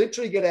would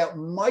literally get out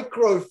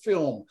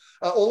microfilm.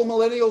 All the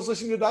millennials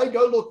listening today,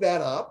 go look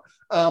that up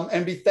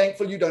and be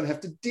thankful you don't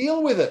have to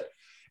deal with it.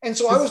 And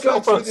so I was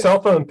going through this.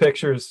 Cell phone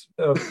pictures.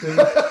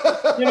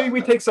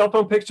 We take cell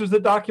phone pictures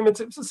of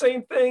documents. It's the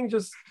same thing.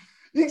 Just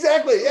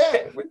exactly,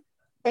 yeah.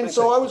 And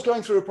so I was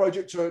going through a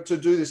project to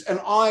do this.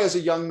 And I, as a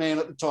young man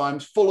at the time,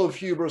 full of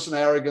hubris and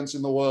arrogance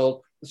in the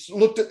world,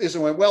 looked at this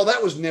and went, well,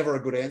 that was never a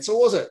good answer,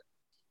 was it?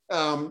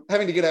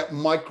 Having to get out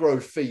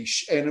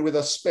microfiche and with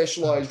a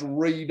specialized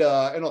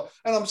reader. And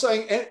I'm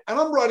saying, and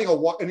I'm writing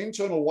an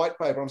internal white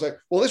paper. I'm saying,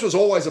 well, this was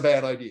always a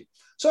bad idea.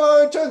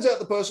 So it turns out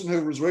the person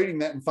who was reading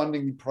that and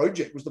funding the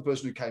project was the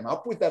person who came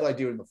up with that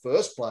idea in the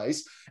first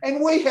place.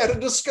 And we had a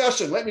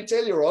discussion, let me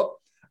tell you, Rob,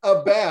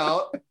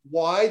 about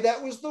why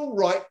that was the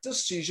right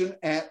decision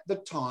at the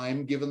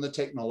time, given the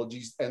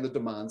technologies and the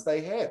demands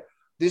they had.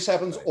 This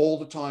happens all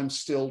the time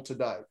still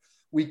today.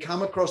 We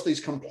come across these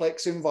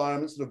complex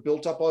environments that have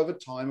built up over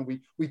time, and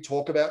we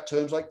talk about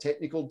terms like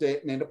technical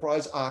debt and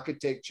enterprise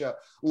architecture,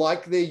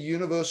 like they're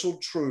universal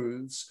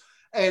truths.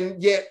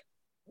 And yet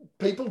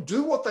people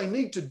do what they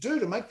need to do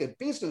to make their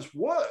business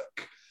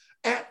work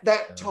at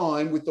that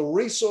time with the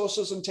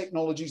resources and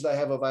technologies they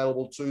have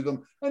available to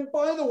them. And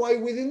by the way,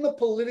 within the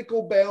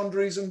political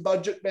boundaries and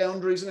budget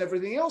boundaries and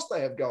everything else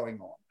they have going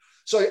on.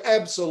 So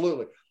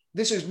absolutely,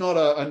 this is not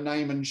a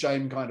name and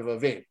shame kind of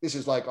event. This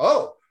is like,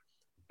 oh,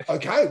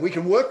 okay, we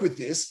can work with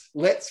this.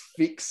 Let's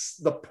fix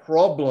the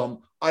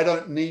problem. I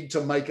don't need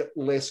to make it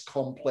less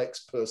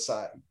complex per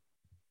se.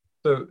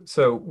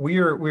 So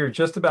we're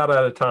just about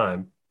out of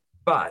time,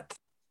 but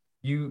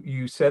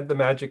you said the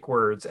magic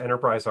words,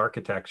 enterprise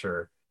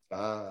architecture.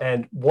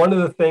 And one of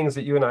the things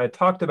that you and I had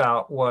talked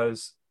about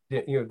was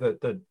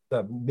the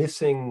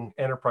missing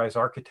enterprise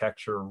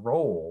architecture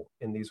role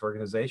in these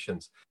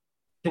organizations.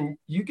 Can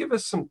you give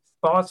us some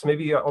thoughts,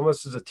 maybe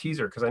almost as a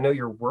teaser, because I know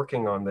you're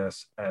working on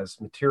this as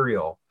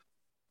material.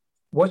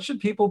 What should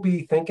people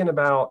be thinking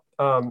about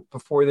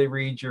before they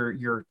read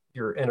your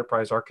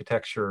enterprise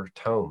architecture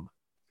tome?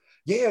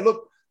 Yeah,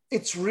 look,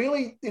 it's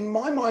really, in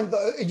my mind,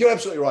 you're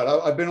absolutely right.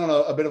 I've been on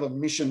a bit of a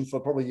mission for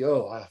probably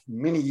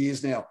many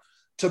years now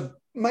to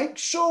make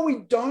sure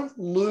we don't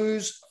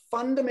lose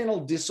fundamental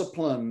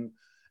discipline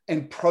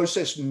and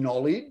process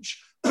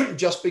knowledge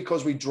just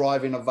because we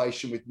drive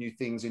innovation with new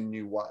things in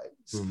new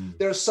ways.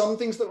 There are some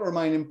things that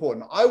remain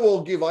important. I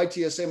will give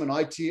ITSM and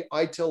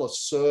ITIL a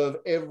serve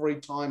every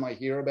time I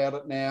hear about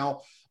it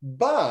now.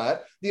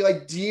 But the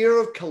idea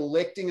of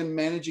collecting and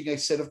managing a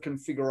set of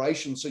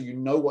configurations so you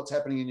know what's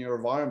happening in your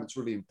environment is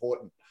really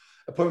important.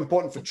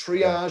 Important for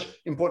triage,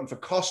 important for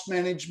cost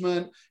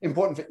management,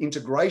 important for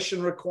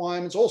integration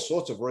requirements, all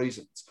sorts of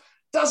reasons.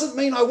 Doesn't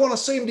mean I want a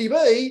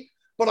CMDB,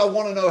 but I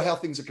want to know how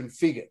things are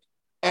configured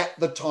at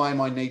the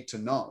time I need to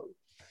know.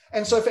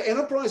 And so for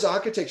enterprise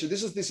architecture,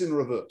 this is this in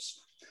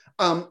reverse.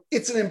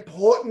 It's an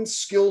important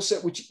skill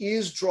set which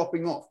is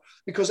dropping off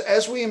because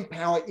as we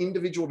empower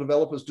individual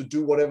developers to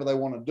do whatever they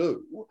want to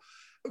do,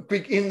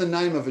 in the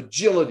name of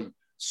agility,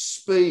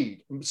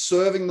 speed,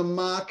 serving the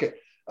market,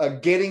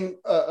 getting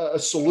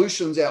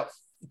solutions out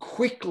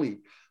quickly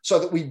so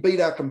that we beat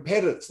our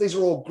competitors. These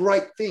are all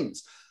great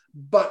things.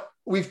 But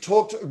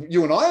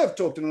you and I have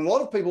talked, and a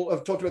lot of people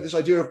have talked about this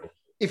idea of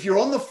if you're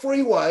on the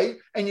freeway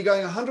and you're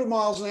going 100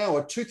 miles an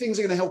hour, two things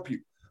are going to help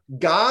you.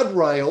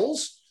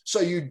 Guardrails, so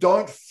you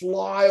don't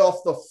fly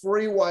off the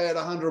freeway at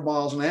 100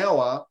 miles an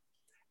hour,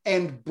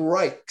 and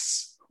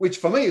brakes, which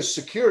for me is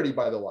security,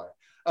 by the way.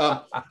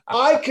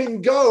 I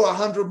can go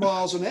 100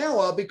 miles an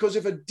hour because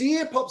if a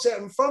deer pops out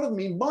in front of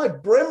me, my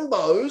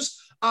Brembos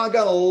are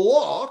going to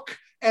lock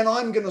and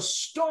I'm going to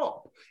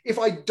stop. If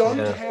I don't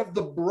have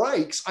the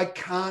brakes, I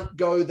can't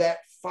go that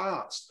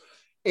fast.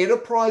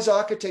 Enterprise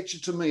architecture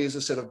to me is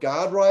a set of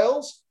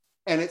guardrails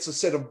and it's a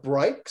set of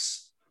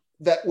brakes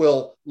that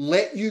will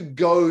let you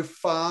go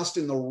fast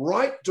in the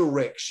right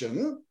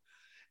direction.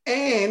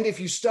 And if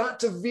you start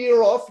to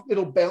veer off,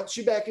 it'll bounce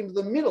you back into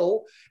the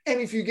middle. And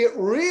if you get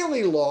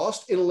really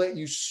lost, it'll let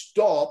you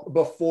stop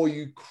before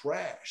you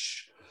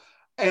crash.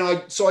 And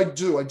I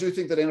do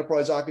think that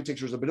enterprise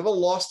architecture is a bit of a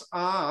lost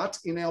art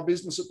in our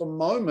business at the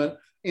moment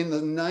in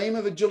the name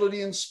of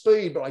agility and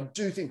speed. But I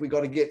do think we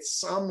got to get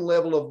some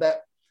level of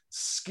that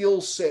skill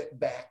set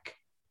back.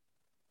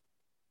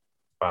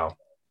 Wow.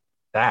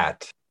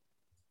 That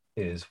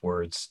is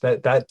words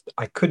that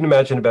I couldn't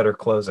imagine a better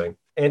closing.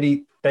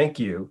 Andy, thank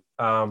you.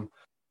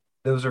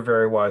 Those are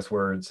very wise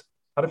words.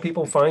 How do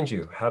people find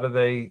you? How do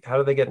they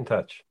get in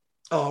touch?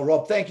 Oh,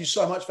 Rob, thank you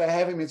so much for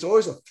having me. It's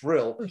always a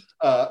thrill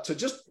to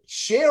just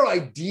share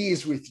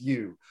ideas with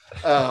you.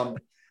 And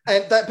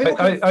that people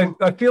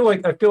I feel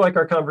like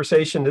our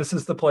conversation, this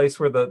is the place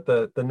where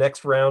the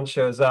next round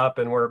shows up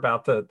and we're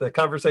about the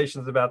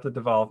conversation is about to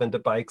devolve into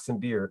bikes and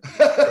beer.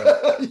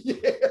 So.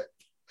 Yeah.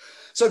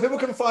 So people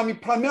can find me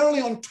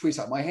primarily on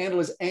Twitter. My handle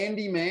is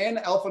Andi Mann,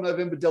 Alpha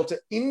November Delta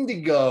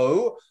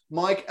Indigo,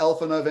 Mike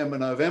Alpha November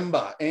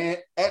November, and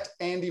at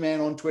Andi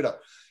Mann on Twitter.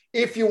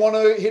 If you want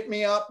to hit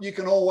me up, you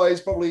can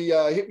always probably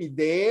hit me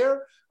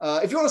there.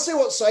 If you want to see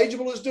what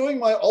Sageable is doing,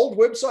 my old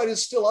website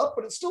is still up,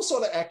 but it's still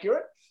sort of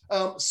accurate.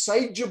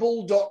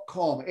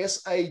 Sageable.com,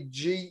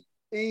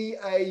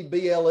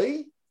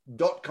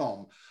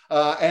 SAGEABLE.com.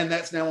 And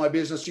that's now my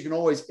business. You can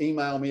always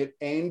email me at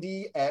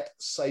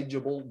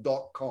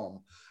andy@sageable.com.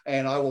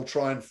 And I will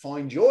try and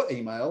find your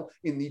email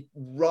in the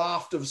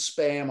raft of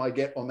spam I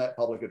get on that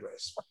public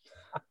address.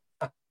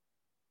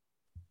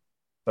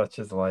 Such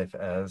is life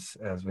as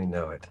we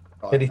know it.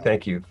 Andy,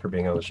 thank you for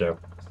being on the show.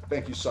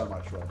 Thank you so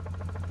much, Rob.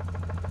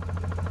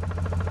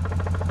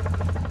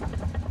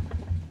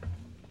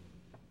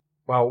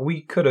 Wow,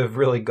 we could have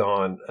really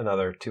gone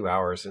another 2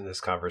 hours in this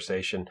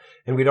conversation,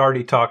 and we'd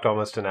already talked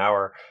almost an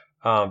hour,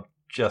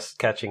 just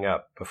catching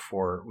up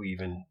before we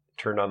even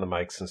turned on the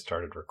mics and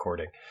started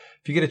recording.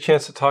 If you get a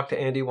chance to talk to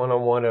Andy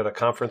one-on-one at a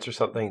conference or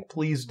something,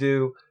 please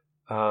do.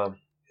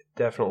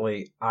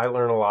 Definitely, I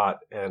learn a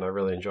lot, and I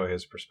really enjoy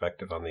his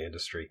perspective on the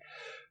industry.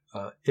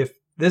 If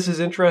this is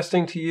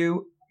interesting to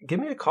you, give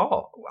me a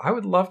call. I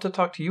would love to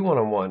talk to you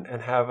one-on-one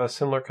and have a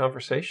similar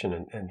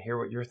conversation and hear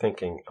what you're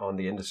thinking on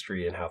the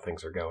industry and how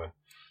things are going.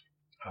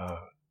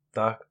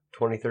 The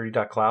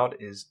 2030.cloud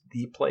is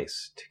the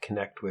place to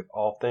connect with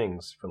all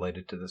things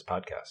related to this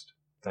podcast.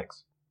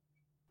 Thanks.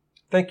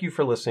 Thank you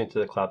for listening to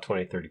the Cloud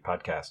 2030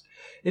 podcast.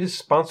 It is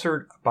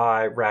sponsored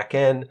by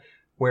RackN,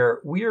 where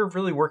we are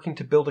really working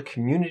to build a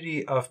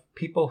community of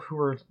people who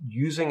are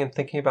using and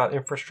thinking about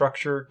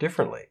infrastructure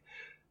differently.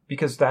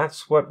 Because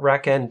that's what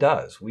RackN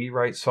does. We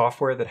write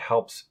software that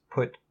helps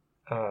put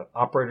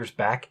operators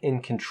back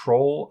in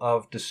control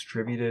of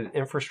distributed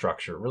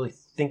infrastructure, really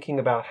thinking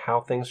about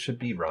how things should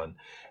be run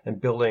and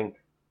building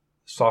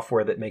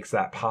software that makes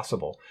that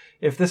possible.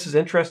 If this is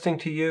interesting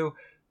to you,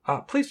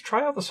 please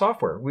try out the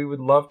software. We would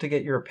love to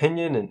get your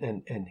opinion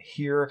and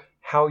hear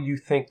how you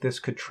think this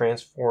could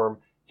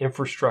transform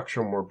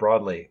infrastructure more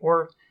broadly,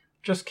 or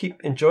just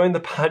keep enjoying the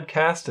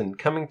podcast and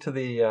coming to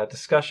the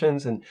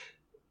discussions and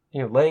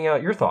laying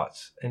out your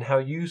thoughts and how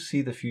you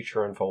see the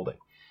future unfolding.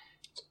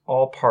 It's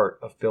all part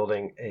of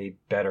building a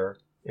better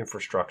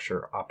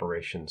infrastructure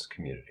operations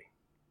community.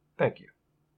 Thank you.